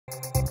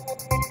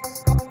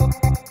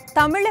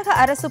தமிழக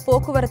அரசு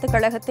போக்குவரத்து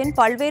கழகத்தின்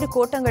பல்வேறு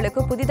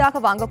கோட்டங்களுக்கு புதிதாக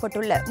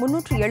வாங்கப்பட்டுள்ள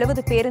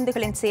 370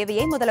 பேருந்துகளின்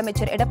சேவையை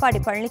முதலமைச்சர் எடப்பாடி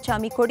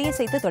பழனிசாமி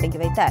கொடியசைத்து தொடங்கி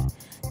வைத்தார்.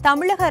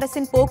 தமிழக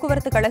அரசின்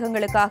போக்குவரத்து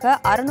கழகங்களுக்காக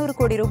 600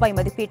 கோடி ரூபாய்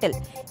மதிப்பீட்டில்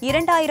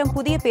 2000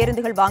 புதிய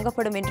பேருந்துகள்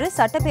வாங்கப்படும் என்று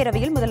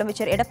சட்டப்பேரவையில்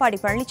முதலமைச்சர் எடப்பாடி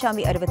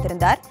பழனிசாமி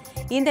அறிவித்திருந்தார்.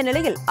 இந்த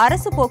நிலையில்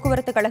அரசு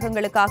போக்குவரத்து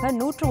கழகங்களுக்காக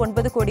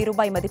 109 கோடி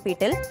ரூபாய்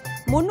மதிப்பீட்டில்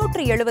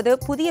 370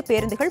 புதிய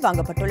பேருந்துகள்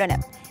வாங்கப்பட்டுள்ளன.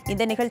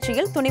 இந்த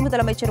நிகழ்ச்சியில் துணை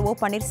முதலமைச்சர் ஓ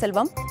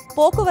பன்னீர்செல்வம்,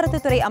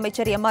 போக்குவரத்துத்துறை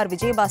அமைச்சர் எம்.ஆர்.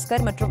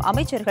 விஜயபாஸ்கர் மற்றும்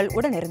அமைச்சர்கள்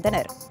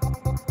உடனிருந்தனர்.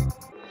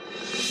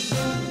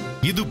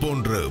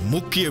 இதுபோன்ற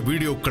முக்கிய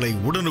வீடியோக்களை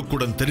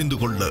உடனுக்குடன் தெரிந்து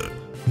கொள்ள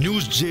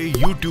NewsJ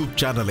யூடியூப்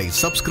சேனலை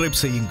சப்ஸ்கிரைப்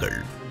செய்யுங்கள்.